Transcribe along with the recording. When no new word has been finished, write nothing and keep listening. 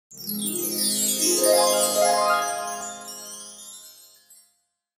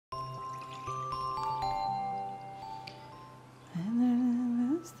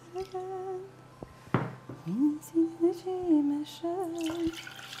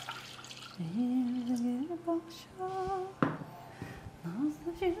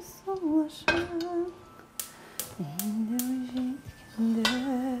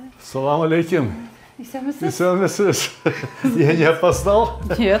Салам алейкум. Я не опоздал?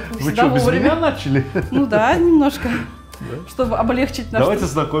 Нет, вы что, без меня начали? Ну да, немножко, чтобы облегчить наш... Давайте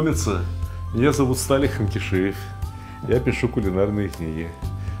знакомиться. Меня зовут Сталих Хамкишиев. Я пишу кулинарные книги.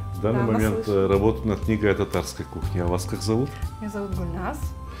 В данный момент работаю над книгой о татарской кухне. А вас как зовут? Меня зовут Гульнас.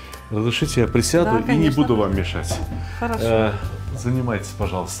 Разрешите, я присяду и не буду вам мешать. Хорошо. Занимайтесь,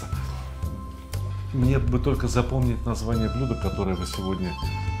 пожалуйста. Мне бы только запомнить название блюда, которое вы сегодня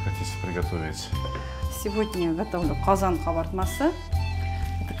хотите приготовить. Сегодня я готовлю казан кабартмасы.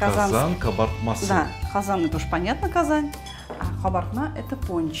 Это казан кабартмасы. Да, казан это уж понятно, Казань. А кабартма это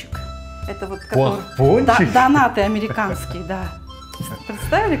пончик. Это вот который... Пончик? Донаты американские, да.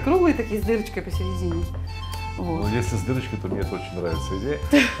 Представили? Круглые такие с дырочкой посередине. Вот. Ну, если с дырочкой, то мне это очень нравится идея.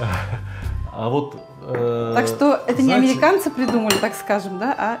 А вот... Так что это не американцы придумали, так скажем,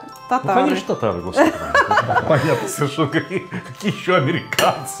 да, а татары. Ну, конечно, татары, господи. Понятно совершенно, какие еще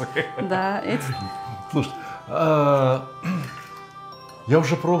американцы. Да, эти... Слушайте, я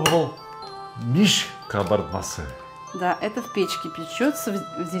уже пробовал миш кабартмасы. Да, это в печке печется,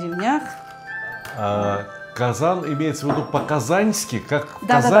 в деревнях. Казан имеется в виду по-казански, как в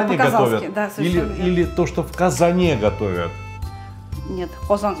Да, Казани да, готовят? Да, или то, что в Казане готовят? Нет,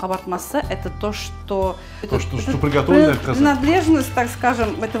 казан кабартмасы это то, что... Что приготовлено в Казани. Принадлежность, так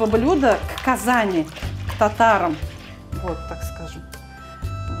скажем, этого блюда к Казани, к татарам. Вот, так скажем.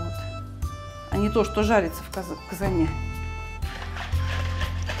 Вот. А не то, что жарится в Казани.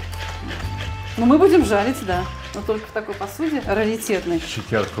 Но мы будем жарить, да. Но только в такой посуде раритетной.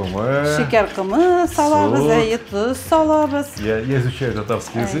 Шикаркамы, салабыз, салабыз. Я изучаю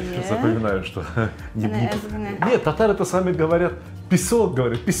татарский язык, запоминаю, что... Нет, татары это сами говорят песок,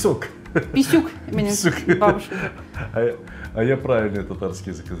 говорят, песок. Писюк, бабушка. А я правильный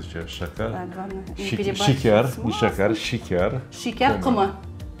татарский язык изучаю. Шакар. Шикар, не шакар, шикар. Шикаркама.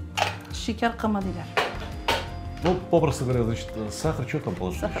 Шикаркама, да. Ну, попросту говоря, значит, сахар, что там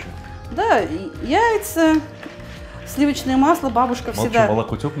положить еще? Да, яйца, сливочное масло, бабушка всегда...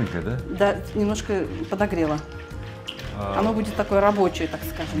 Молоко тепленькое, да? Да, немножко подогрела. Оно будет такое рабочее, так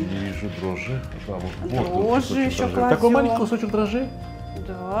скажем. Не вижу дрожжи. Да, дрожжи еще кладем. Такой маленький кусочек дрожжей?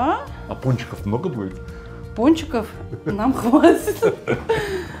 Да. А пончиков много будет? Пончиков нам хватит.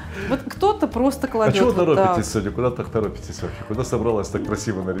 Вот кто-то просто кладет. А чего торопитесь сегодня? Куда так торопитесь вообще? Куда собралась, так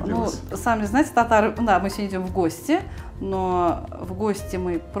красиво нарядилась? Ну, сами знаете, татары, да, мы сегодня идем в гости, но в гости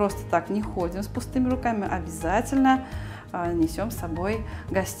мы просто так не ходим с пустыми руками, обязательно несем с собой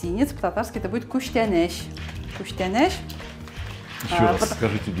гостиниц. По-татарски это будет куштянеш. Куштянеш. Еще раз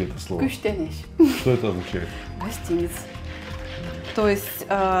скажите, где это слово. Куштянеш. Что это означает? Гостиниц. То есть,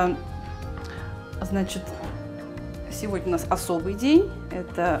 значит, сегодня у нас особый день.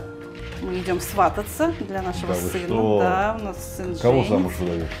 Это мы идем свататься для нашего сына. Что? Да, у нас сын Кого женится. замуж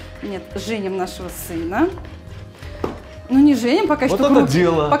выдают? Нет, женим нашего сына. Ну не женим, пока вот что это к руки.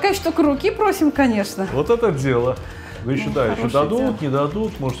 Дело. Пока что к руки просим, конечно. Вот это дело. Ну еще, да, еще дадут, дело. Не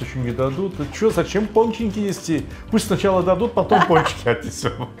дадут, может еще не дадут. Что, зачем пончики нести? Пусть сначала дадут, потом пончики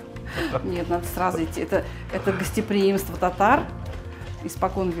отнесем. Нет, надо сразу идти. Это гостеприимство татар.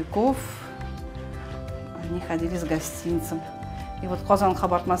 Испокон веков они ходили с гостинцем. И вот казан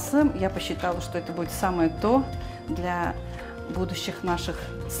кабартмасы, я посчитала, что это будет самое то для будущих наших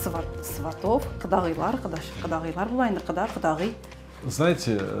сватов. Кадагыйлар, кадагый.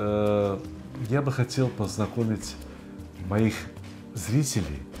 Знаете, я бы хотел познакомить моих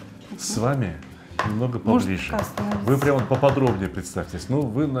зрителей с вами немного поближе. Вы прямо поподробнее представьтесь. Ну,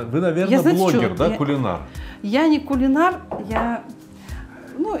 вы наверное, блогер, да, кулинар? Я не кулинар,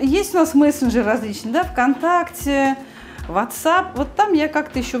 ну, есть у нас мессенджеры различные, да, ВКонтакте, WhatsApp. Вот там я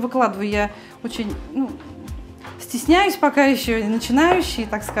как-то еще выкладываю, я очень, стесняюсь пока еще, начинающий,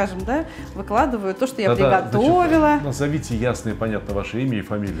 так скажем, да, выкладываю то, что я приготовила. Назовите ясно и понятно ваше имя и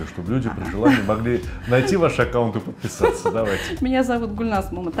фамилию, чтобы люди при желании могли найти ваш аккаунт и подписаться. Давайте. Меня зовут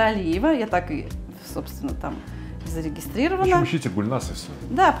Гульнас Маматалиева, я так и, собственно, там зарегистрирована. Почему ищите Гульнас и все?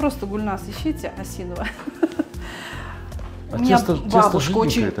 Да, просто Гульнас ищите, Асинова. А у меня тесто бабушка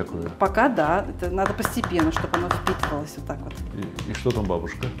очень... такое? Пока да, это надо постепенно, чтобы оно впитывалось вот так вот. И что там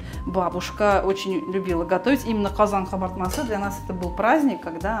бабушка? Бабушка очень любила готовить. Именно хозяйки хабартмасы для нас это был праздник,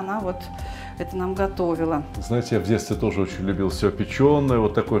 когда она вот это нам готовила. Знаете, я в детстве тоже очень любил все печеное,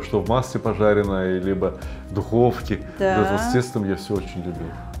 вот такое, что в масле пожаренное, либо в духовке. Да. Вот с тестом я все очень любил.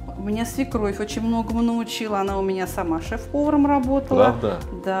 Меня свекровь очень многому научила. Она у меня сама шеф-поваром работала. Правда?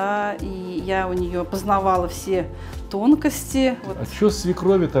 Да, и я у нее познавала все тонкости. Вот. А что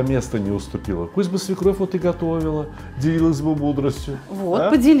свекрови-то место не уступило? Пусть бы свекровь вот и готовила, делилась бы мудростью. Вот,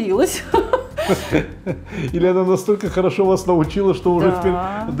 поделилась. Или она настолько хорошо вас научила, что уже теперь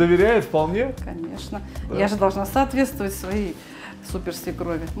доверяет вполне? Конечно. Да. Я же должна соответствовать своей супер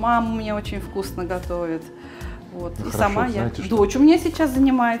свекрови. Мама у меня очень вкусно готовит. Вот. Ну, и хорошо, сама знаете, я. Дочь у меня сейчас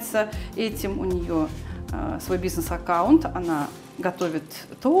занимается этим. У нее свой бизнес-аккаунт. Она готовит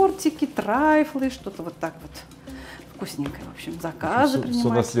тортики, трайфлы, что-то вот так вот. Вкусненькое, в общем, заказы принимает.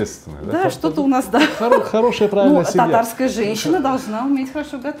 Все наследственное, да? Да, что-то у нас, да. Хорошая, правильная семья. Татарская женщина должна уметь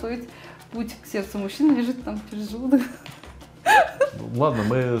хорошо готовить. Путь к сердцу мужчины лежит там через желудок. Ладно,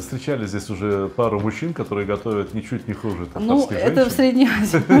 мы встречали здесь уже пару мужчин, которые готовят ничуть не хуже татарских женщин. Это в Средней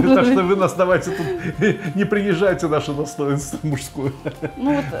Азии. Так что вы нас давайте тут не принижайте наше достоинство мужское.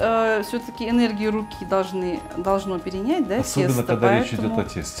 Ну вот все-таки энергию руки должно перенять, да, особенно, тесто. Когда речь идет о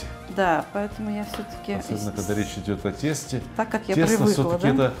тесте. Да, поэтому я все-таки... Особенно, когда речь идет о тесте. Так как я тесто привыкла,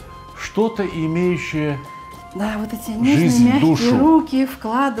 все-таки да? это что-то имеющее... Да, вот эти нежные, мягкие руки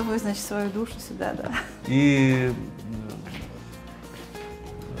вкладываю, значит, свою душу сюда, да. И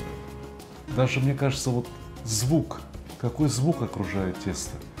даже, мне кажется, вот звук, какой звук окружает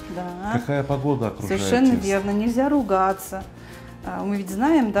тесто, да. Какая погода окружает Совершенно тесто. верно, нельзя ругаться. Мы ведь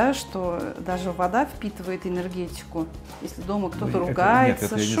знаем, да, что даже вода впитывает энергетику. Если дома кто-то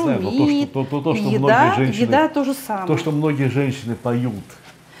ругается, нет, шумит, то, что многие женщины, еда то же самое. То, что многие женщины поют,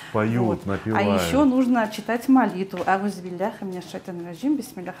 Вот. напевают. А еще нужно читать молитву.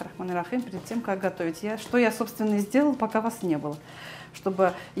 Перед тем, как готовить. Что я, собственно, и сделала, пока вас не было.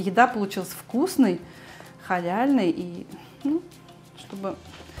 Чтобы еда получилась вкусной, халяльной, и чтобы,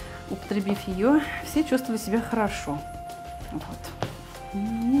 употребив ее, все чувствовали себя хорошо. Вот.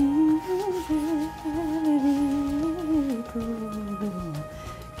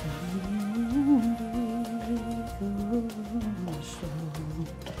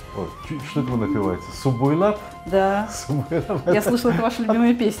 Что это вы напеваете? Субуйлап? Да. Я слышала, это ваша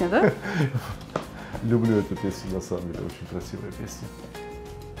любимая песня, да? Люблю эту песню, на самом деле. Очень красивая песня.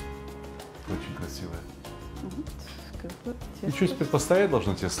 Очень красивая. И что, теперь постоять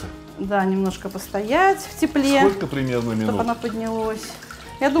должно тесто? Да, немножко постоять в тепле. Сколько примерно минут? Чтобы оно поднялось.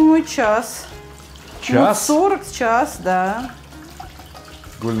 Я думаю, час. Час? 40 час, да.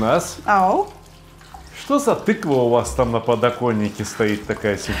 Гульнас? Ау. Что за тыква у вас там на подоконнике стоит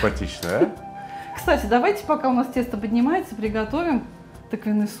такая симпатичная, а? Кстати, давайте, пока у нас тесто поднимается, приготовим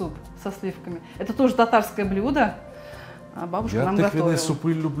тыквенный суп со сливками. Это тоже татарское блюдо. А бабушка нам готовила. Я тыквенные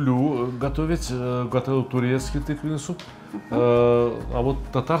супы люблю готовить. Готовил турецкий тыквенный суп. А вот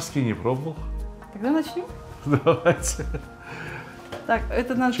татарский не пробовал. Тогда начнем. Давайте. Так,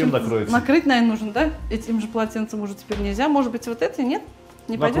 это надо чем накроете? Накрыть, наверное, нужно, да? Этим же полотенцем уже теперь нельзя. Может быть, вот это нет?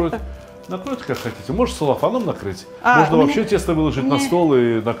 Не пойдет так? Накройте как хотите. Можно салафаном накрыть. Можно вообще тесто выложить на стол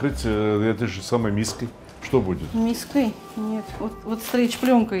и накрыть этой же самой миской. Что будет? Миской? Нет. Вот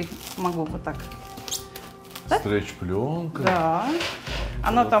стрейч-пленкой могу вот так. Да? Стрейч-пленка? Да.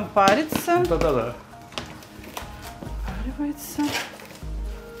 Она там парится. Да-да-да. Паривается.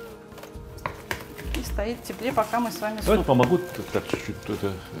 И стоит в тепле, пока мы с вами суп. Давайте помогу так чуть-чуть.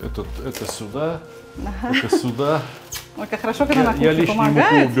 Это сюда, это сюда. Ой, как хорошо, когда на кухне я лишнюю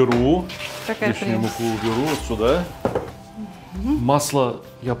помогает. муку уберу. Какая лишнюю муку уберу вот сюда. Масло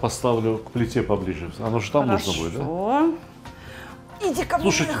я поставлю к плите поближе. Оно же там нужно будет, да? Иди ко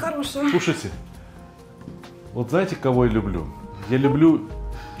мне, хорошая. Слушайте. Вот знаете, кого я люблю? Я люблю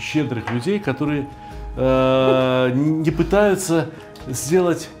щедрых людей, которые не пытаются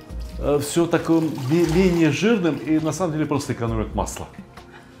сделать все такое менее жирным и на самом деле просто экономят масло.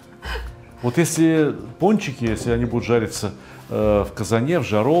 Вот если пончики, если они будут жариться в казане, в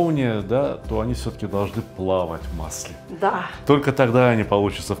жаровне, да, то они все-таки должны плавать в масле. Да. Только тогда они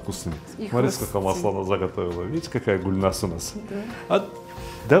получатся вкусными. Смотрите, сколько масла она заготовила. Видите, какая гульнас у нас?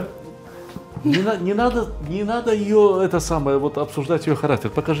 Да. Не надо ее, обсуждать ее характер.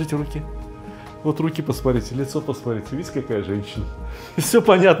 Покажите руки. Вот руки посмотрите, лицо посмотрите. Видите, какая женщина? И все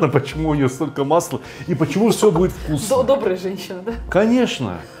понятно, почему у нее столько масла и почему все будет вкусно. Добрая женщина, да?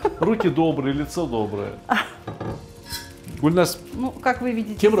 Конечно. Руки добрые, лицо доброе. Гульнас, как вы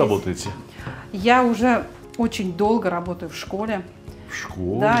видите, кем работаете? Я уже очень долго работаю в школе. В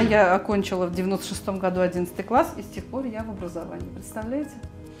школе? Да, я окончила в 96-м году 11 класс, и с тех пор я в образовании. Представляете?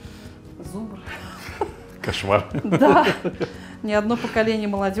 Зубр. Кошмар. Да. Ни одно поколение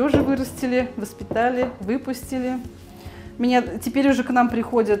молодежи вырастили, воспитали, выпустили. Теперь уже к нам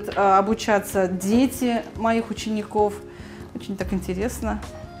приходят обучаться дети моих учеников. Очень так интересно.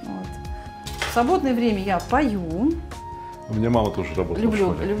 Вот. В свободное время я пою. У меня мама тоже работала в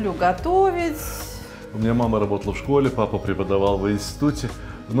школе. Люблю готовить. У меня мама работала в школе, папа преподавал в институте.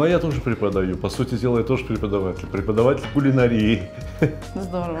 Ну, а я тоже преподаю. По сути дела, я тоже преподаватель. Преподаватель кулинарии.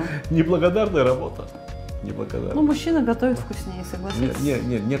 Здорово. Неблагодарная работа. Неблагодарная. Ну, мужчина готовит вкуснее, согласитесь?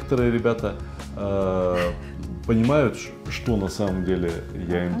 Нет, некоторые ребята понимают, что на самом деле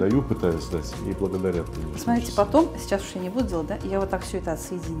я им даю, пытаюсь дать, и благодарят. Смотрите, потом, сейчас уж я не буду делать, да? Я вот так все это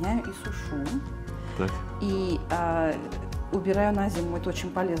отсоединяю и сушу. Так. И убираю на зиму. Это очень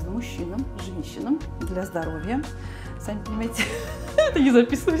полезно мужчинам, женщинам, для здоровья. Сами понимаете, это не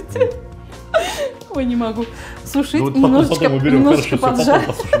записывайте. Ой, не могу. Сушить и немножечко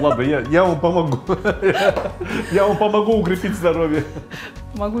поджарить. Ладно, я вам помогу. Я вам помогу укрепить здоровье.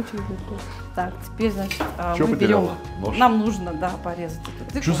 Могу через это. Так, теперь, значит, мы берем. Нам нужно, да, порезать эту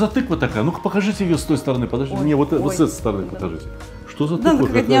тыкву. Что за тыква такая? Ну-ка покажите ее с той стороны. Подождите. Не, вот с этой стороны покажите. Что за тыква? Да,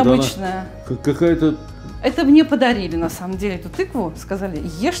 какая-то необычная. Какая-то... Это мне подарили, на самом деле, эту тыкву. Сказали,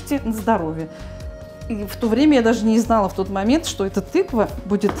 ешьте на здоровье. И в то время я даже не знала в тот момент, что эта тыква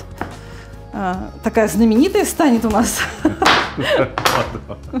будет такая знаменитая станет у нас.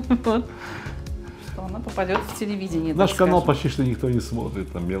 Что она попадет в телевидение. Наш канал почти что никто не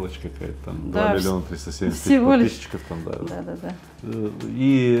смотрит, там мелочь какая-то, там 2 миллиона 370 тысяч подписчиков. Да.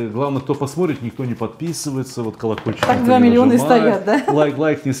 И главное, кто посмотрит, никто не подписывается, вот колокольчик. Так 2 миллиона и стоят, да?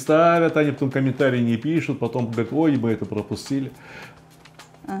 Лайк не ставят, они потом комментарии не пишут, потом говорят, ой, мы это пропустили.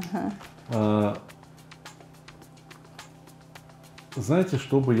 Знаете,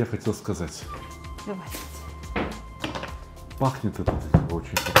 что бы я хотел сказать? Давайте. Пахнет это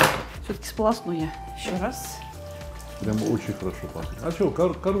очень хорошо. Все-таки сполосну я еще раз. Прям очень хорошо пахнет. А что,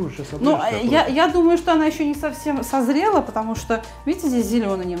 кору сейчас обрежешь? Ну, я думаю, что она еще не совсем созрела, потому что, видите, здесь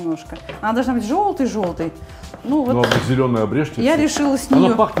зеленый немножко. Она должна быть желтый-желтый. Ну, вот зеленый обрежьте. Я решила с нее...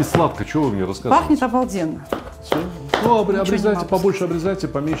 Она пахнет сладко, что вы мне рассказываете? Пахнет обалденно. Все. Ну, обрезайте, побольше обрезайте,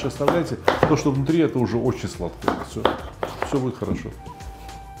 поменьше оставляйте. То, что внутри, это уже очень сладкое. Все будет хорошо.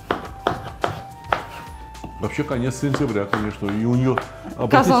 Вообще конец сентября, конечно. И у нее,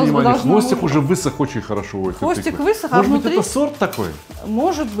 обратите внимание, хвостик уже высох очень хорошо. Хвостик высох, а может внутри... быть, это сорт такой?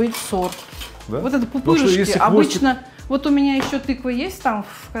 Может быть, сорт. Да? Вот это пупырышки. Хвостик... Обычно, вот у меня еще тыква есть там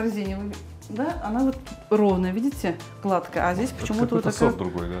в корзине, да, она вот ровная, видите, гладкая, а здесь почему-то вот такая... сорт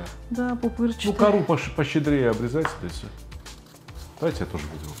другой, да. Да, пупырочка. Ну, кору пощедрее обрезайте, да и все. Давайте я тоже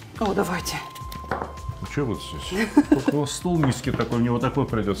буду. О, давайте. Ну, что вот здесь? Только у вас стул низкий такой, мне вот такой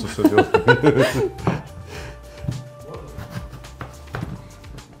придется все делать.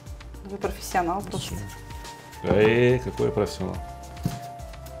 Вы профессионал просто. Какой я профессионал?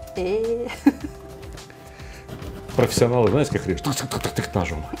 Профессионалы, знаете, как режут? Тык-тык-тык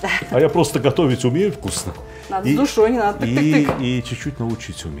ножом. А я просто готовить умею вкусно. Надо с душой, не надо тык-тык-тык. И чуть-чуть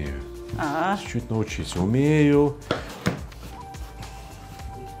научить умею. Чуть-чуть научить умею.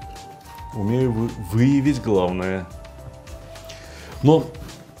 Умею выявить главное. Но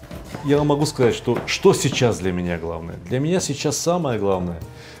я вам могу сказать, что сейчас для меня главное. Для меня сейчас самое главное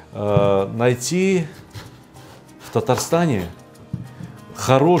найти в Татарстане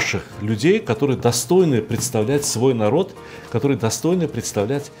хороших людей, которые достойны представлять свой народ, которые достойны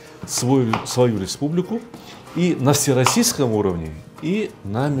представлять свою республику и на всероссийском уровне, и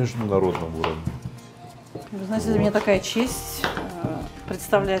на международном уровне. Вы знаете, для меня такая честь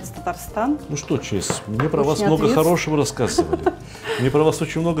представлять Татарстан. Ну что честь, мне про вас много хорошего рассказывали. Мне про вас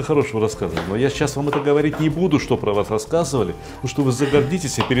очень много хорошего рассказывали. Но я сейчас вам это говорить не буду, что про вас рассказывали, потому что вы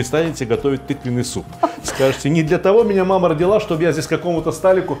загордитесь и перестанете готовить тыквенный суп. Скажете, не для того меня мама родила, чтобы я здесь какому-то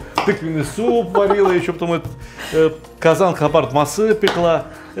сталику тыквенный суп варила, еще потом казан хабарт масы пекла.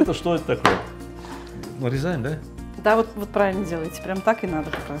 Это что это такое? Нарезаем, да? Да, вот правильно делаете. Прям так и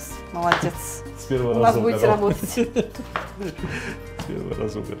надо как раз. Молодец. С первого раза. У нас будете работать. С первого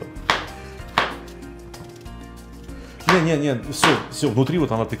раза угадал. Не, все, внутри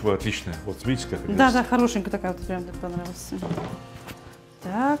вот она тыква отличная. Вот видите, как это. Да, хорошенькая такая, вот прям так понравилась.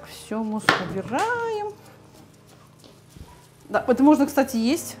 Так, все, мусс убираем. Да, это можно, кстати,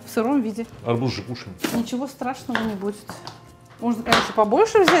 есть в сыром виде. Арбуз же кушаем. Ничего страшного не будет. Можно, конечно,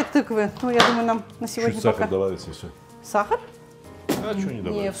 побольше взять тыквы, но я думаю, нам на сегодня чуть пока... сахар добавить и все. Сахар? А что не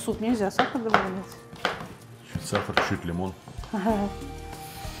добавить? Не, в суп нельзя сахар добавлять. Чуть сахар, чуть лимон. Ага.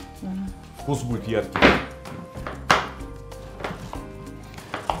 Вкус будет яркий.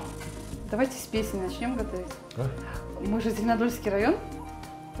 Давайте с песни начнем готовить. А? Мы же Зеленодольский район.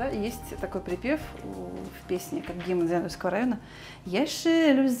 Да, есть такой припев в песне, как гимн Зеленодольского района.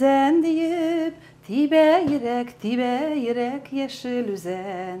 Yeşil üzen deyip tibe yürek yeşil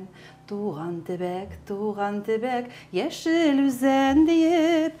üzen. Tuğan tebek yeşil üzen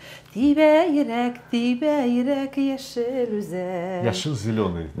deyip tibe yürek yeşil üzen. Яшил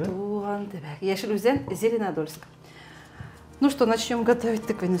зеленый, да? Туган тебек. Yeşil üzen, Зеленодольск. Ну что, начнем готовить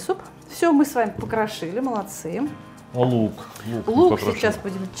тыквенный суп. Все, мы с вами покрошили, молодцы. А лук? Лук сейчас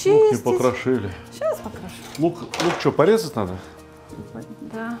будем чистить. Лук не покрошили. Сейчас покрошу. Лук что, порезать надо?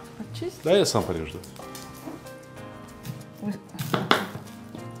 Да, почистить. Да, я сам порежу.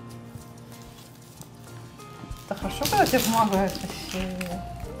 Это хорошо, когда тебе помогают.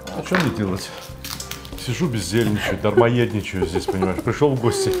 А что мне делать? Сижу бездельничаю, дармоедничаю здесь, понимаешь. Пришел в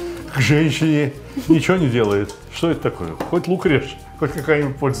гости к женщине, ничего не делает. Что это такое? Хоть лук режь, хоть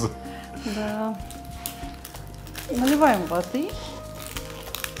какая-нибудь польза. Да. Наливаем воды.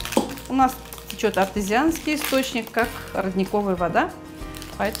 У нас течет артезианский источник, как родниковая вода.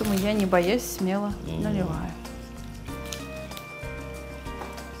 Поэтому я, не боясь, смело наливаю.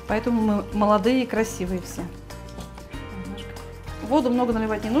 Поэтому мы молодые и красивые все. Воду много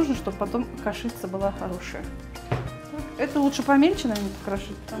наливать не нужно, чтобы потом кашица была хорошая. Это лучше помельче, наверное,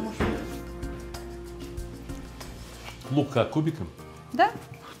 покрошить, потому что... Лук как, кубиком? Да.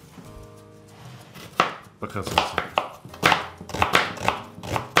 Показывайте.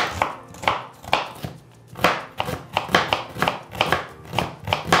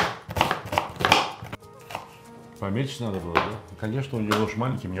 Помельче надо было, да? Конечно, у него уж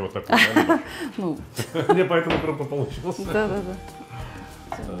маленький, мне вот такой. Ну. Мне поэтому крупно получился. Да.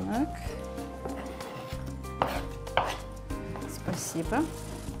 Так. Спасибо.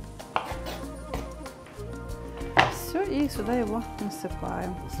 Все, и сюда его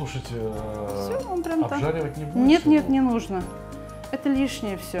насыпаем. Слушайте, все, он прям обжаривать не будет? Нет, не нужно. Это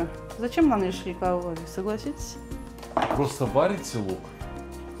лишнее все. Зачем нам лишние калории, согласитесь? Просто варите лук?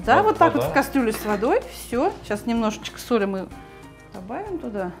 Да, вот так вот в кастрюле с водой. Все. Сейчас немножечко соли мы добавим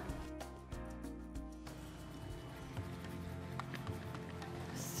туда.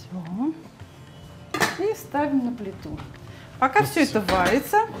 Все. И ставим на плиту. Пока все это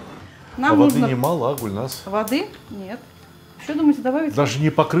варится, нам нужно... Воды немало, а, Гульнас? Воды? Нет. Что думаете, добавить? Даже не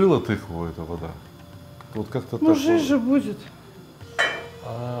покрыла тыкву эта вода. Вот как-то так. Ну, жижа же будет.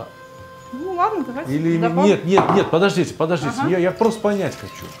 Ну ладно, давайте. Или нет, подождите. Ага. Я просто понять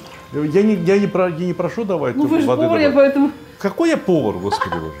хочу. Я не прошу давать воды. Вы же повар, добавить. поэтому... Какой я повар,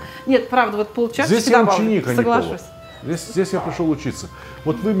 господи боже. Нет, правда, вот полчаса здесь я ученик, а не соглашусь. повар. Здесь я пришел учиться.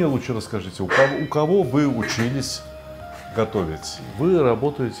 Вот вы мне лучше расскажите, у кого вы учились готовить? Вы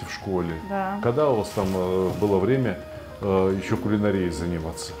работаете в школе. Да. Когда у вас там было время еще кулинарией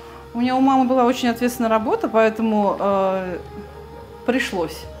заниматься? У меня у мамы была очень ответственная работа, поэтому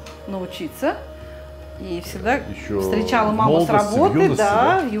пришлось научиться. И всегда еще встречала маму с работы, в юности,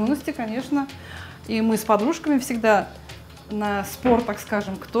 да, в юности, конечно. И мы с подружками всегда на спор, так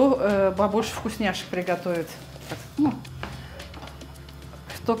скажем, кто побольше вкусняшек приготовит. Ну,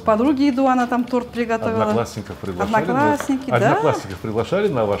 кто к подруге еду, она там торт приготовила. Одноклассников приглашали? Одноклассники, да. Одноклассников приглашали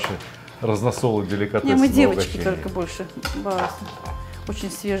на ваши разносолы, деликатесы? Не, мы девочки только больше. Очень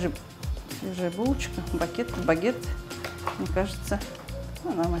свежая булочка, багет, мне кажется.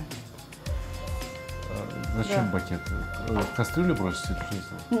 Ну, нормально. Зачем багет? В кастрюлю бросите или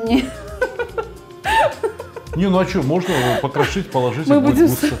что? Нет. Не, ну а что, можно покрошить, положить, мы и будет будем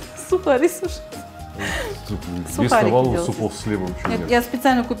густо. Сухари сушить. Есть навалу супов с хлебом. Нет, я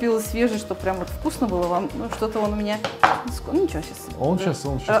специально купила свежий, чтобы прям вот вкусно было вам. Ну, что-то он у меня... Ну, ничего, сейчас. Он сейчас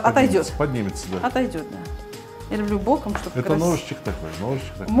отойдет. Поднимется, да. Отойдет, да. Я люблю боком, чтобы это ножичек такой,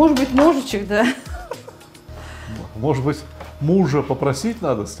 Может быть, ножичек, да. Может быть, мужа попросить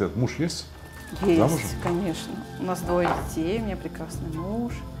надо, Свет? Муж есть? Есть, замужем? Конечно. У нас 2 детей, у меня прекрасный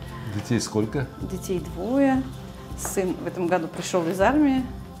муж. Детей сколько? Детей 2. Сын в этом году пришел из армии.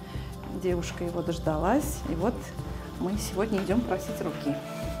 Девушка его дождалась. И вот мы сегодня идем просить руки.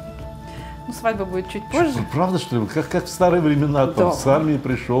 Ну, свадьба будет чуть позже. Что, правда, что ли? Как в старые времена, да. Там с армии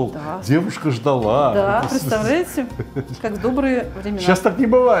пришел, да. Девушка ждала. Да, представляете, как в добрые времена. Сейчас так не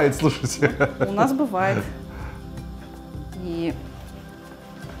бывает, слушайте. У нас бывает. И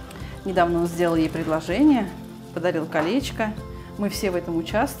недавно он сделал ей предложение, подарил колечко. Мы все в этом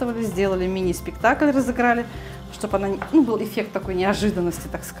участвовали, сделали мини-спектакль, разыграли, чтобы она, был эффект такой неожиданности,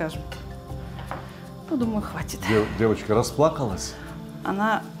 так скажем. Ну, думаю, хватит. Девочка расплакалась?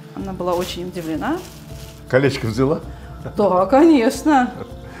 Она была очень удивлена. Колечко взяла? Да, конечно.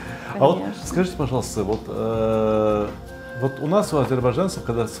 А вот скажите, пожалуйста, вот Вот у нас, у азербайджанцев,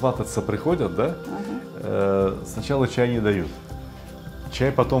 когда свататься приходят, да, сначала чай не дают.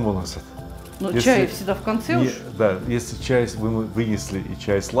 Чай потом выносят. Но чай всегда в конце уж. Да, если чай вынесли и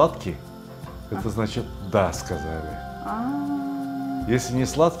чай сладкий, это значит «да» сказали. Если не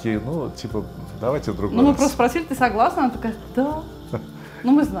сладкий, ну, типа, давайте другой раз. Ну, мы просто спросили, ты согласна? Она такая «да».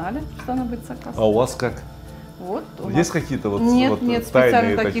 Ну, мы знали, что она будет согласна. А у вас как? Вот, есть какие-то вот, нет,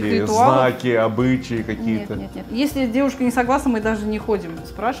 тайные таких такие ритуалов. знаки, обычаи какие-то? Нет. Если девушка не согласна, мы даже не ходим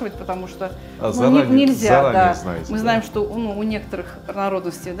спрашивать, потому что нельзя. Да. Знаете, мы знаем, что у некоторых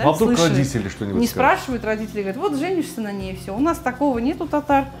народностей, да, а вдруг родители что-нибудь не скажут? Спрашивают, родители говорят, вот женишься на ней, все. У нас такого нету,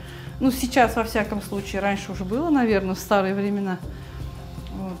 татар. Ну, сейчас, во всяком случае, раньше уже было, наверное, в старые времена.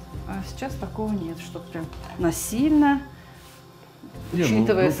 Вот. А сейчас такого нет, что прям насильно,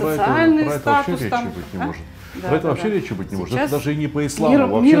 учитывая социальный статус. Про это вообще речи быть не может. Про это вообще речи быть не может. Это даже и не по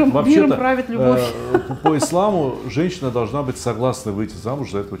исламу. Миром правит любовь. По исламу женщина должна быть согласна выйти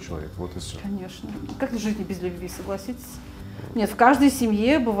замуж за этого человека. Вот и все. Конечно. Как жить без любви, согласитесь? Нет, в каждой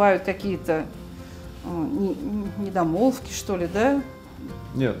семье бывают какие-то недомолвки, что ли, да?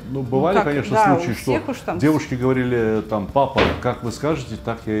 Нет, ну бывали, конечно, случаи, что девушки говорили, там, папа, как вы скажете,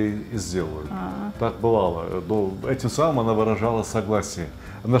 так я и сделаю. Так бывало. Но этим самым она выражала согласие.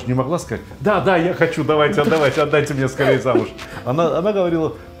 Она же не могла сказать, да, я хочу, давайте, отдайте мне скорее замуж. Она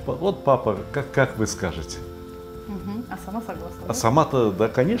говорила, вот папа, как вы скажете. А сама согласна? А сама-то, да,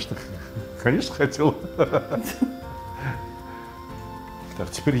 конечно хотела. Так,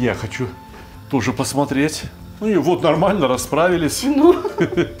 теперь я хочу тоже посмотреть. Ну и вот нормально, расправились.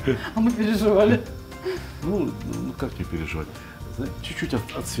 А мы переживали. Ну как не переживать? Чуть-чуть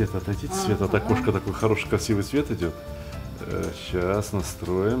от света отойдите. Свет от окошка такой хороший, красивый свет идет. Сейчас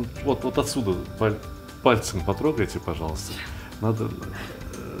настроим. Вот отсюда пальцем потрогайте, пожалуйста. Надо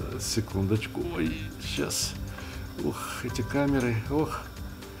секундочку. Ой, сейчас. Ух, эти камеры. Ух.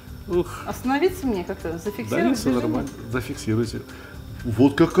 Остановиться мне как-то, зафиксировать. Да, все нормально. Зафиксируйте.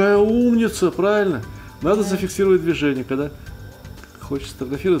 Вот какая умница, правильно. Надо зафиксировать движение. Когда хочешь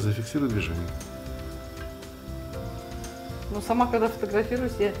сфотографировать, зафиксируй движение. Ну, сама, когда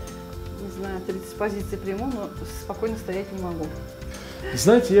фотографируюсь, я, не знаю, 30 позиций приму, но спокойно стоять не могу.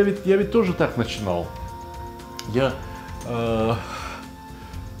 Знаете, я ведь тоже так начинал.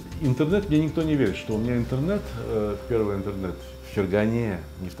 Интернет, мне никто не верит, что у меня интернет, первый интернет в Фергане,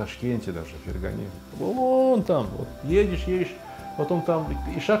 не в Ташкенте даже, в Фергане. Вон там, вот едешь, потом там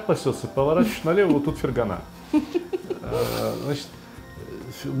и шаг пасется, поворачиваешь налево, вот тут Фергана. Значит,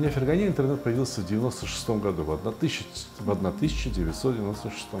 у меня в Фергане интернет появился в 96-м году, в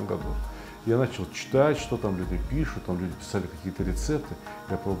 1996 году. Я начал читать, что там люди пишут, там люди писали какие-то рецепты.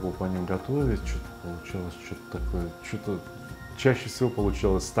 Я пробовал по ним готовить, что-то получалось, что-то такое, что-то чаще всего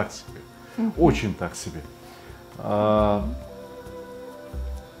получалось так себе, очень так себе.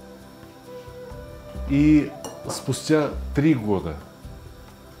 И спустя 3 года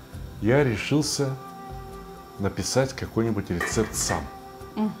я решился написать какой-нибудь рецепт сам.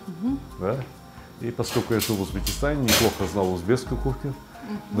 Да? И поскольку я жил в Узбекистане, неплохо знал узбекскую кухню,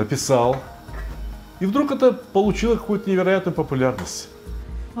 написал. И вдруг это получило какую-то невероятную популярность.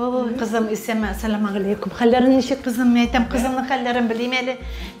 Ой, кызым, ассаламу алейкум. Халларың ничек, кызым? Мен айтам, кызымның халларын білем әле.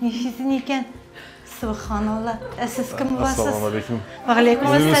 Ничесін екен? Субханалла. Сіз кім боласыз? Ассаламу алейкум.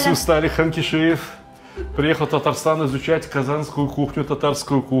 Алейкум ассалам. Старик Ханкишиев. Приехал в Татарстан изучать казанскую кухню,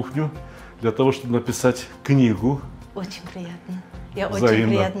 татарскую кухню, для того, чтобы написать книгу. Очень приятно. Я очень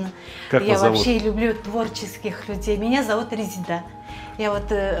приятно. Как я вас зовут? Вообще люблю творческих людей. Меня зовут Резида. Я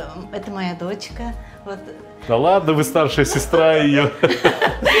вот, это моя дочка. Вот. Да ладно, вы старшая сестра ее.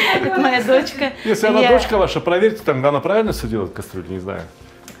 Это моя дочка. Если она дочка ваша, проверьте, там она правильно все делает, кастрюлю, не знаю.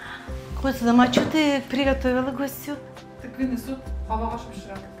 Господи, а что ты приготовила гостю? Тыквенный суп, папа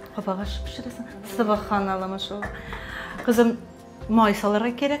пішіра. Папаға пішіресің? Субханалла, машалла. Қызым, май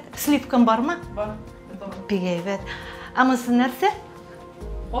саларға керек. Сливкам бар ма? Бар. Бегейбет. Амысы нәрсе?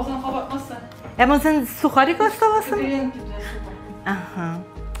 Қозын қабатмасы. Амысын сухарик оставасын? Гренки для супа. Ага.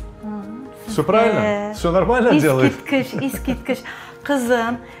 Все правильно? Все нормально делает? Искиткіш.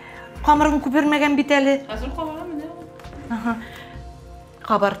 Қызым, қамырын көбірмеген бит әлі. Қазір қабаға міне.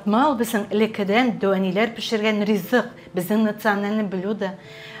 Қабартма, ол біздің лекеден дөнилер пішірген ризық. Біздің национальный блюдо.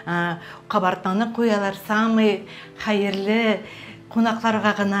 Қабартманы қоялар, самый хайырлы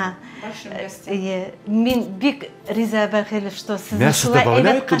қонақтарға ғына. Мен бик риза бақилов, что сіз мясо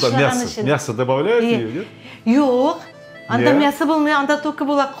добавляют туда? Мясо добавляют ее? Жоқ. Анда мясо болмай, анда только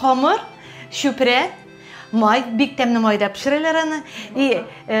була қамыр, шөпірәт, май, бик тәмле майда пішірелер аны. И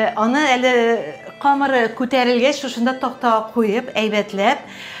аны әлі қамыры көтәрілгәч, шушында тақтаға қойып, әйбәтләп,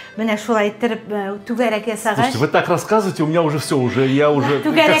 Менә шулай иттереп түгәрәк ясагач. Слушайте, вы так рассказываете, у меня уже все, я уже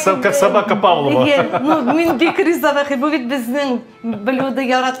как собака Павлова. Ну, мин бик риза бу бит безнең блюдо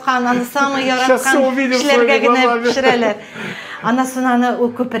яраткан, аны самый яраткан кешеләргә генә пешерәләр. Анасын аны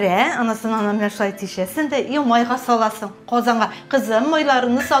күперә, анасын аны менә шулай тишәсен дә, и майга саласың, казанга. Кызым,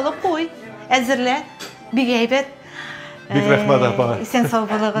 майларыңны салып куй, әзерлә. Бик әйбәт. Бик рәхмәт, апа. Исән сау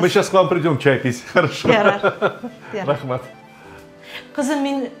булыгыз. Мы сейчас к вам придем чай пить, хорошо? Рәхмәт. Кызым,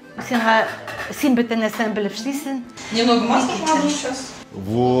 мин син бөтен нәрсәне белеп эшлисең. Немного масла положу сейчас.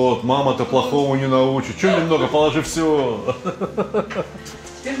 Вот, мама-то плохому не научит. Чего немного, положи все.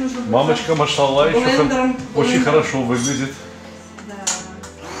 Мамочка, машалла, еще очень хорошо выглядит.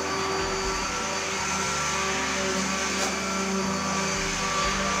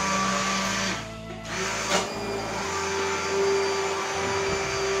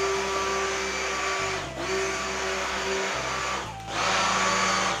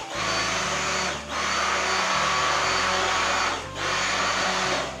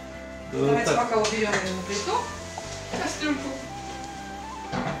 Давайте пока уберем ее на плиту, кастрюльку.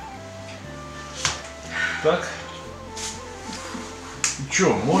 Так.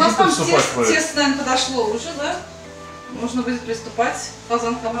 Что, У нас можно там приступать? тесто, наверное, подошло уже, да? Можно будет приступать к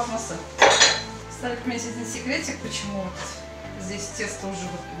хозяйкам. Кстати, у меня есть один секретик, почему вот здесь тесто уже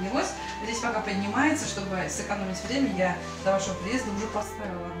вот поднялось. Здесь пока поднимается, чтобы сэкономить время, я до вашего приезда уже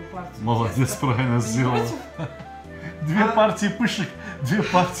поставила одну партию. Молодец, теста. правильно сделала. Две партии пышек, две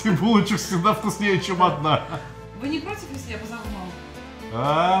партии булочек всегда вкуснее, чем одна. Вы не против, если я позову маму?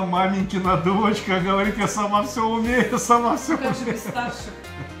 А, маменькина дочка говорит, я сама все умею, сама все умею. Как же без старших?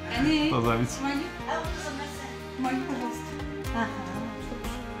 Они... Позовите. Помоги, пожалуйста.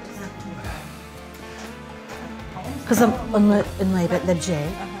 Кызым, аны әйбәтләп җәй.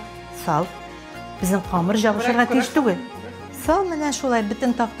 Сал. Безнең камыр жабышырга тиеш түгел. Сал менә шулай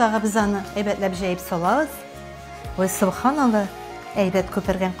бөтен тактага без аны әйбәтләп җәеп салабыз. Ой, субханалла, әйбәт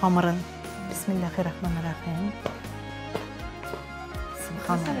күпергән камырын. Бисмиллаһир-рахманир-рахим.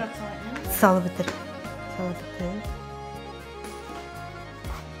 Субханалла. Салып бетер. Салып бетер.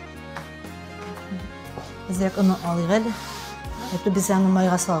 Зәк аны алыйк әле. Әтү без аны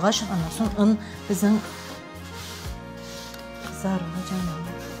майга салгач, анасын ын безнең кызарга җаным.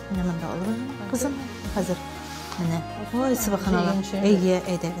 Менә монда алырмын, кызым. Хәзер. Менә. Ой, субханалла. Әйе,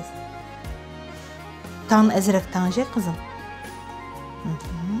 әйдәгез. Там әзрәк таңжай, кызым.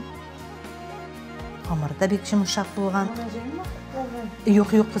 Камырда бик йомшак булган.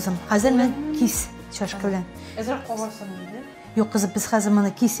 Юк, кызым. Хәзер мен кис чашка белән. Әзрәк кабарсың инде. Юк, кызым, без хәзер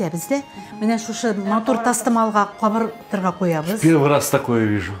моны кисәбез дә. Менә шушы матур тастымалга кабыртырга куябыз. Первый раз такое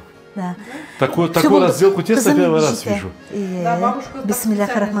вижу. Да. Такую разделку теста первый раз вижу. Да, бабушка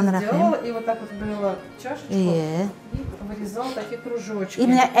Бисмиллаһир-рахманир-рахим. сделала, и вот так вот брала чашечку и вырезала такие кружочки. И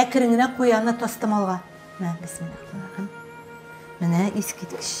менә әкрененә куяны тастымалга. Менә бисмиллаһир-рахманир-рахим. Менә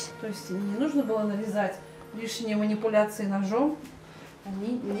искиткеч. То есть не нужно было нарезать лишние манипуляции ножом,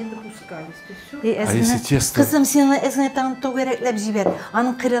 они не допускались. А если тесто... Кызым, сені әзінетан түгерәкләп җибәр.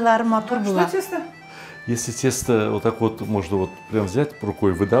 Аның кырылары матур була. Что тесто? Если тесто вот так вот можно вот прям взять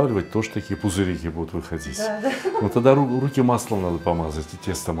рукой, выдавливать, тоже такие пузырики будут выходить. Да, да. Ну тогда руки маслом надо помазать, и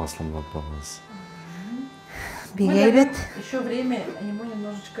тесто маслом надо помазать. Бегает. Еще время ему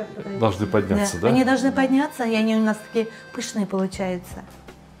немножечко подойдет. Должны подняться, да? Они должны подняться, и они у нас такие пышные получаются.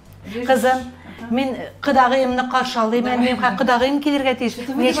 Кызым, мен кыдагыйымны каршы алдым, мен кыдагыйым килергә тиеш.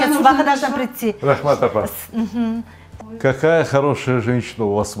 Мне сейчас сюда должна прийти. Рахмат, апа. Какая хорошая женщина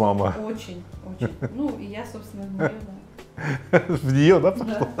у вас, мама. Очень, очень. Ну, и я, собственно, в нее, да. В нее, да,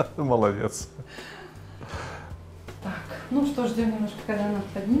 пошла? Да. Молодец. Так, ну что, ждем немножко, когда она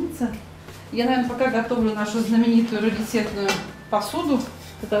поднимется. Я, наверное, пока готовлю нашу знаменитую раритетную посуду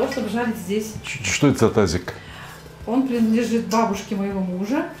для того, чтобы жарить здесь. Что это за тазик? Он принадлежит бабушке моего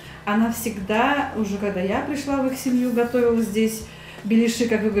мужа. Она всегда, уже когда я пришла в их семью, готовила здесь беляши,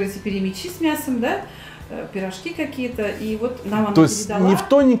 как вы говорите, перемечи с мясом, да? Пирожки какие-то, и вот нам она То есть передала. не в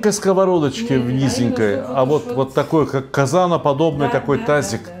тоненькой сковородочке, в низенькой, а вот такой, как казаноподобный такой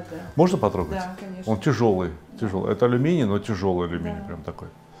тазик. Да. Можно потрогать? Да, конечно. Он тяжелый, тяжелый. Это алюминий, но тяжелый алюминий, прям такой.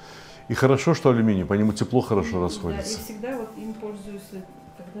 И хорошо, что алюминий, по нему тепло хорошо расходится. Да, и всегда вот им пользуюсь,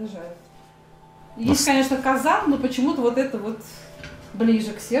 когда жарят. Есть, конечно, казан, но почему-то вот это вот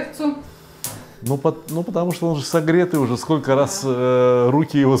ближе к сердцу. Ну, потому что он же согретый уже, сколько раз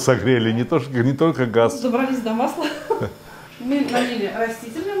руки его согрели, не только газ. Добрались до масла. Мы налили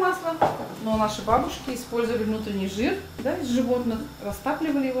растительное масло, но наши бабушки использовали внутренний жир, да, из животных,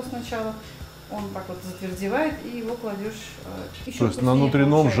 растапливали его сначала, он так вот затвердевает, и его кладешь еще. То есть на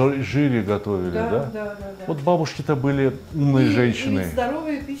внутреннем жире готовили, да? Да. Вот бабушки-то были умные женщины. И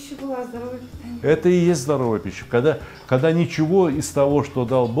здоровая пища была, здоровая питание. Это и есть здоровая пища. Когда ничего из того, что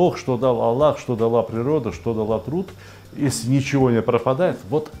дал Бог, что дал Аллах, что дала природа, что дала труд, если ничего не пропадает,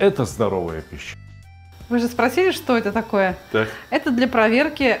 вот это здоровая пища. Вы же спросили, что это такое? Так. Это для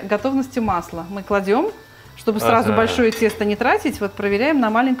проверки готовности масла. Мы кладем, чтобы сразу большое тесто не тратить, вот проверяем на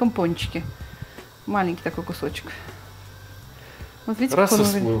маленьком пончике. Маленький такой кусочек. Вот видите, раз как и он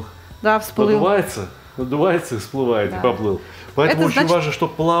всплыл. Да, всплыл. Надувается и всплывает, Да. и поплыл. Поэтому Это очень значит... важно,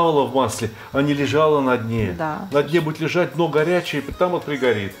 чтобы плавало в масле, а не лежало на дне. Да. На дне будет лежать дно горячее, и там вот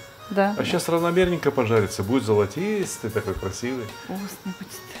пригорит. Да. А сейчас равномерненько пожарится, будет золотистый, такой красивый. Вкусный будет.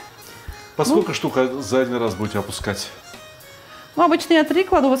 По сколько штук за один раз будете опускать? Ну, обычно я 3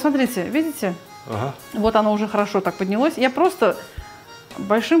 кладу. Вот смотрите, видите? Ага. Вот оно уже хорошо так поднялось. Я просто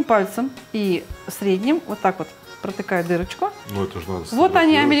большим пальцем и средним вот так вот протыкаю дырочку. Ну, это же надо. Вот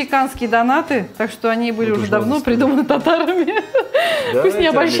они, американские донаты, так что они были уже давно придуманы татарами. Пусть не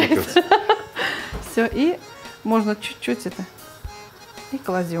обольщается. Все, и можно чуть-чуть это. И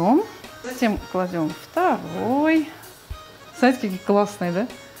кладем. Затем кладем второй. Смотрите, какие классные, да?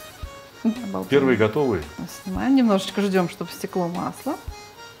 Обалденно. Первые готовые. Снимаем, немножечко ждем, чтобы стекло масло.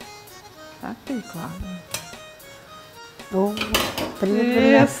 Так, перекладываем. О,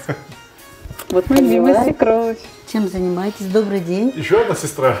 привет. Вот моя любимая свекровь. Чем занимаетесь? Добрый день. Еще одна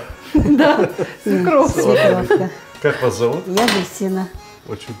сестра. Да, свекровь. Свекровка. Как вас зовут? Я Кристина.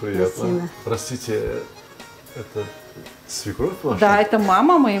 Очень приятно. Кристина. Простите, это свекровь ваша? Да, это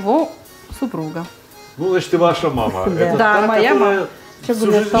мама моего супруга. Ну, значит, и ваша мама. Да. Это Да, та, моя которая мама. Что всю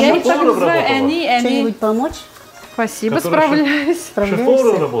говорят, жизнь помочь? Я их так шеф-поваром называю, работала? они. Что-нибудь помочь? Спасибо, Которая справляюсь. Шеф-поваром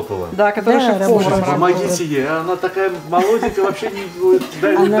Справляешься? работала? Да, которая Да, шеф-поваром работает. работает. Помогите ей, она такая молоденькая, вообще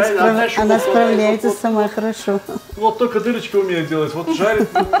не... Она справляется сама хорошо. Вот только дырочки умеет делать, вот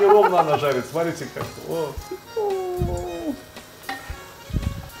жарит, неровно она жарит, смотрите как. О.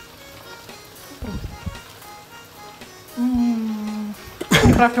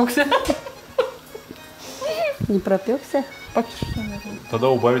 Не пропекся. Не пропекся? Тогда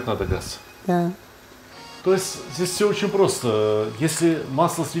убавить надо газ. Да. То есть здесь все очень просто. Если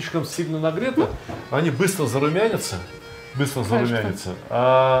масло слишком сильно нагрето, они быстро зарумянятся,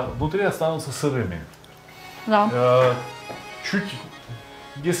 а внутри останутся сырыми. Да. Чуть,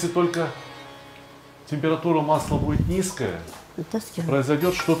 если только температура масла будет низкая,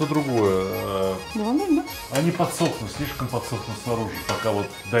 произойдет что-то другое. Они подсохнут, слишком подсохнут снаружи, пока вот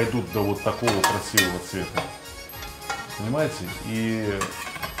дойдут до вот такого красивого цвета. Понимаете? И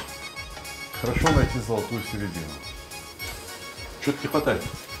хорошо найти золотую середину. Что-то не хватает.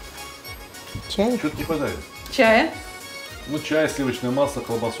 Чай? Что-то не хватает. Чая. Ну, чай, сливочное масло,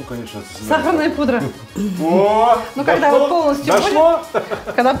 колбасу, конечно, это Сахарная пудра. О, Ну, когда вот полностью дошло? будет,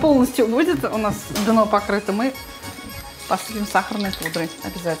 когда полностью будет у нас дно покрыто, мы посыпем сахарной пудрой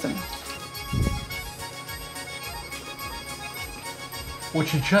обязательно.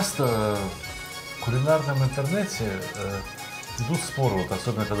 Очень часто в кулинарном интернете идут споры, вот,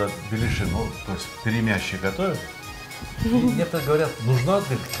 особенно когда беляши, ну, то есть перемящие готовят. И некоторые говорят, нужна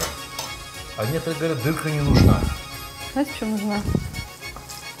дырка, а некоторые говорят, дырка не нужна. Знаете, почему нужна?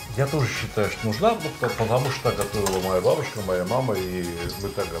 Я тоже считаю, что нужна, потому что так готовила моя бабушка, моя мама, и мы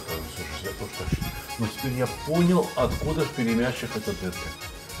так готовим всю жизнь. Я тоже так считаю. Но теперь я понял, откуда в перемящих эта дырка.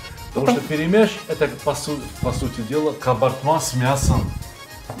 Потому что перемящ – это, по сути дела, кабартма с мясом.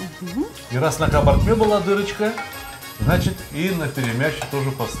 И раз на кабартме была дырочка, значит и на перемяще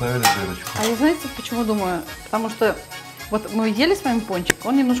тоже поставили дырочку. А я знаете, почему думаю? Потому что вот мы ели с вами пончик,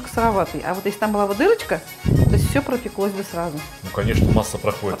 он немножко сыроватый, а вот если там была бы дырочка, то есть все пропеклось бы сразу. Ну, конечно, масса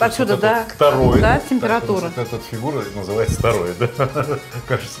проходит. Вот отсюда, вот да, второй, да, температура. Вот эта фигура называется второй, да?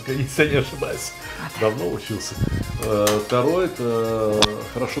 Кажется, если я не ошибаюсь. Давно учился. Второй – это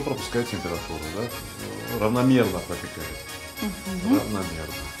хорошо пропускает температуру, да? Равномерно пропекает.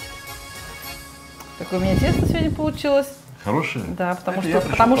 Равномерно. Такое у меня тесто сегодня получилось. Хорошее? Да,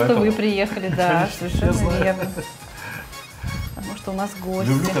 потому что вы приехали, да, совершенно верно. Потому что у нас гости.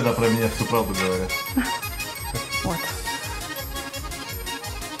 Люблю, когда про меня всю правду говорят. Вот.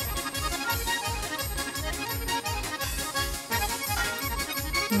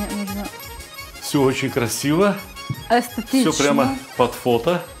 Мне нужно Все очень красиво. эстетично. Все прямо под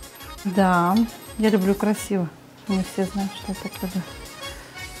фото. Да, я люблю красиво. Мы все знают, что я так люблю.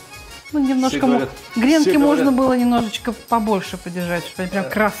 Ну, немножко говорят, гренки все можно говорят. было немножечко побольше подержать, чтобы прям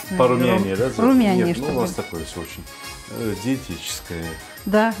красные. Порумянее, да? Румянее, Нет, чтобы. ну, у вас такое все очень диетическое.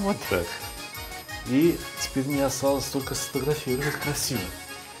 Да, вот. Так. И теперь мне осталось только сфотографировать красиво.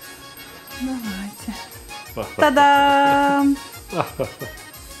 Давайте. Та-дам!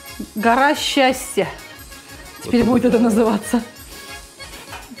 Гора счастья. Теперь будет это называться.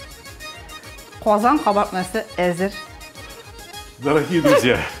 Qozon qabartmasi әзір. Дорогие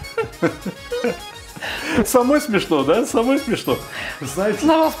друзья, самой смешно, да? Самой смешно. Знаете,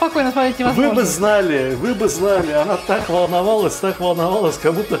 Спокойно смотрите, невозможно. вы бы знали, она так волновалась,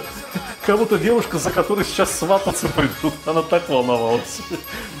 как будто девушка, за которой сейчас свататься придут. Она так волновалась.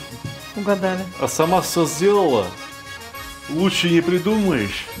 Угадали. А сама все сделала. Лучше не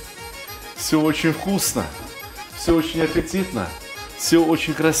придумаешь. Все очень вкусно, все очень аппетитно, все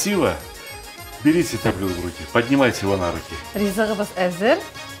очень красиво. Берите это блюдо в руки, поднимайте его на руки. Ризығыбыз әзір.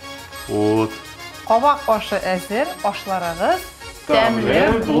 Вот. Qabaq aşı әзір, ашларыңыз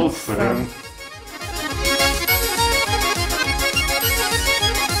тәмле болсын.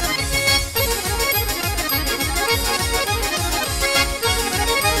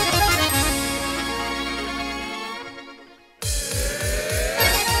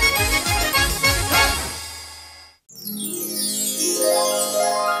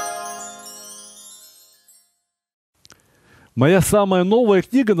 Моя самая новая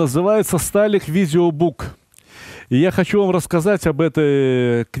книга называется «Сталик Видеобук». И я хочу вам рассказать об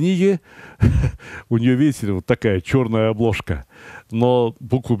этой книге. У нее, видите, вот такая черная обложка. Но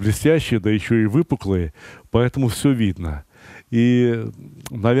буквы блестящие, да еще и выпуклые, поэтому все видно. И,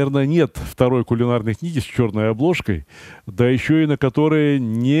 наверное, нет второй кулинарной книги с черной обложкой, да еще и на которой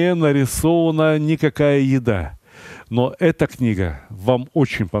не нарисована никакая еда. Но эта книга вам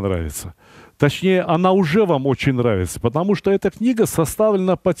очень понравится. Точнее, она уже вам очень нравится, потому что эта книга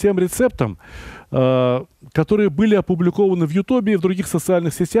составлена по тем рецептам, которые были опубликованы в Ютубе и в других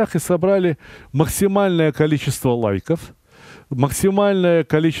социальных сетях и собрали максимальное количество лайков, максимальное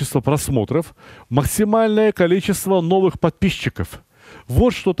количество просмотров, максимальное количество новых подписчиков.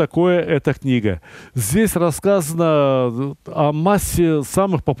 Вот что такое эта книга. Здесь рассказано о массе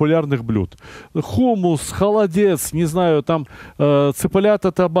самых популярных блюд. Хумус, холодец, не знаю, там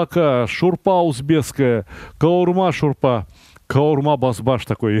цыплята табака, шурпа узбекская, каурма шурпа, каурма басбаш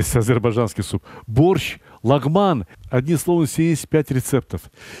такой, есть азербайджанский суп, борщ, лагман. Одним словом, здесь есть 5 рецептов.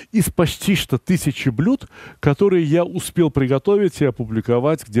 Из почти что 1000 блюд, которые я успел приготовить и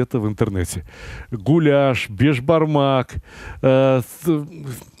опубликовать где-то в интернете. Гуляш, бешбармак,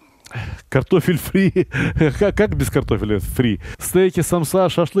 картофель фри. Как без картофеля фри? Стейки, самса,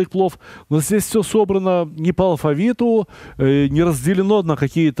 шашлык, плов. Но здесь все собрано не по алфавиту, не разделено на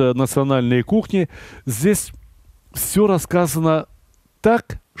какие-то национальные кухни. Здесь все рассказано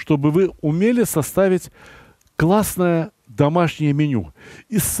так, чтобы вы умели составить классное домашнее меню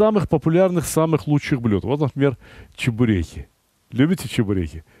из самых популярных, самых лучших блюд. Вот, например, чебуреки. Любите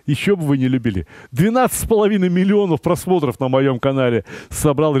чебуреки? Еще бы вы не любили. 12,5 миллионов просмотров на моем канале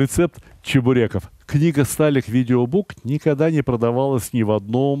собрал рецепт чебуреков. Книга «Сталик Видеобук» никогда не продавалась ни в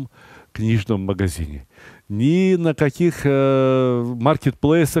одном книжном магазине. Ни на каких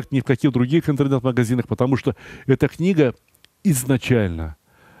маркетплейсах, ни в каких других интернет-магазинах, потому что эта книга изначально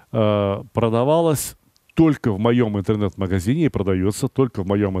продавалась только в моем интернет-магазине и продается только в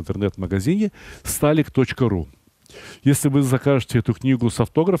моем интернет-магазине stalik.ru. Если вы закажете эту книгу с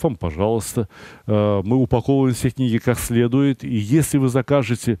автографом, пожалуйста, мы упаковываем все книги как следует. И если вы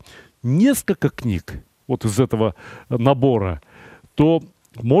закажете несколько книг вот из этого набора, то,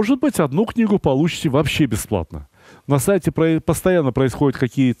 может быть, одну книгу получите вообще бесплатно. На сайте постоянно происходят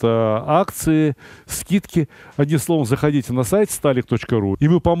какие-то акции, скидки. Одним словом, заходите на сайт stalik.ru, и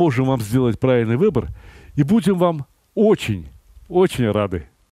мы поможем вам сделать правильный выбор, и будем вам очень, очень рады.